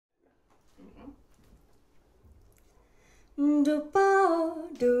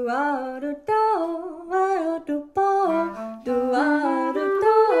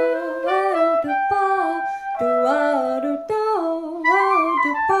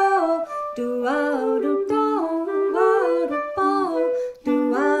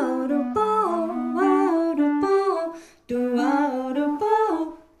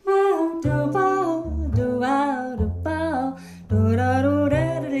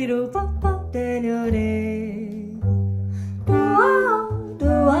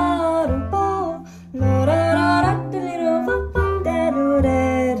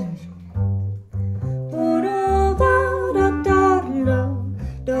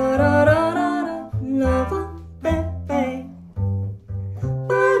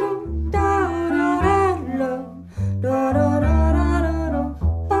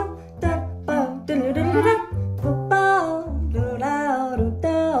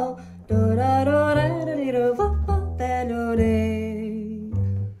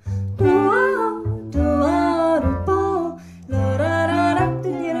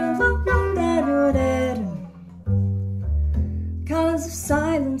Colors of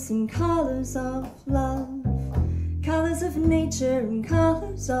silence and colors of love, colors of nature and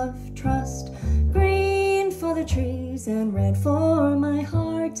colors of trust. Green for the trees and red for my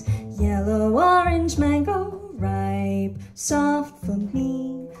heart, yellow, orange, mango, ripe, soft for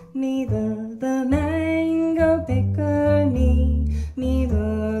me. Me the mango picker, me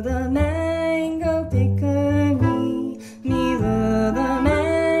the mango picker, me the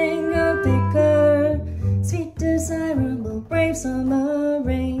mango picker. Sweet, desirable, brave summer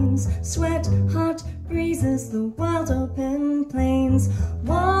rains, sweat, hot breezes, the wild open plains.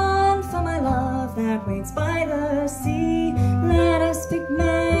 One for my love that waits by the sea. Let us pick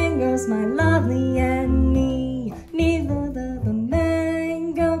mangoes, my lovely and me. Me the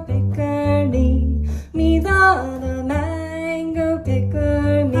mango picker, me the mango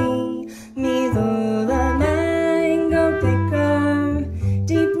picker, me the mango picker.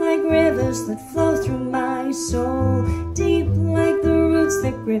 Deep like rivers that flow through my soul, deep like the roots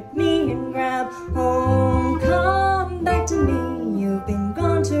that grip me and grab hold. Come back to me, you've been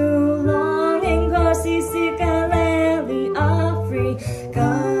gone too long. In Corsi, Sicalelli, Africa.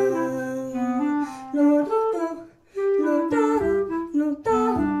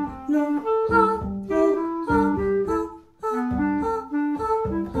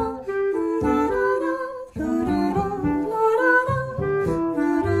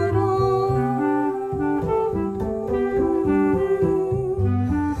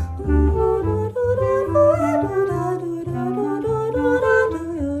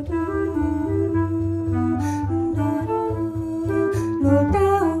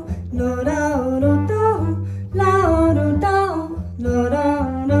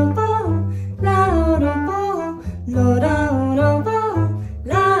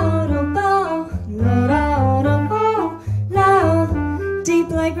 Deep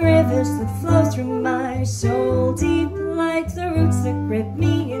like rivers that flow through my soul, deep like the roots that grip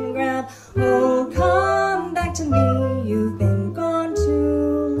me and grab hold. Come back to me, you've been gone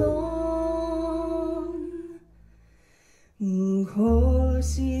too long.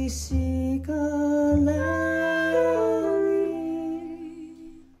 Corsi Sicalelli,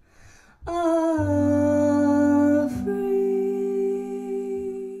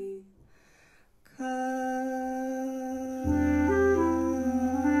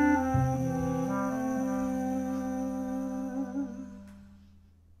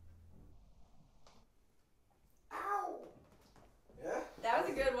 That was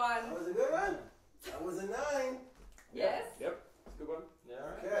a good one.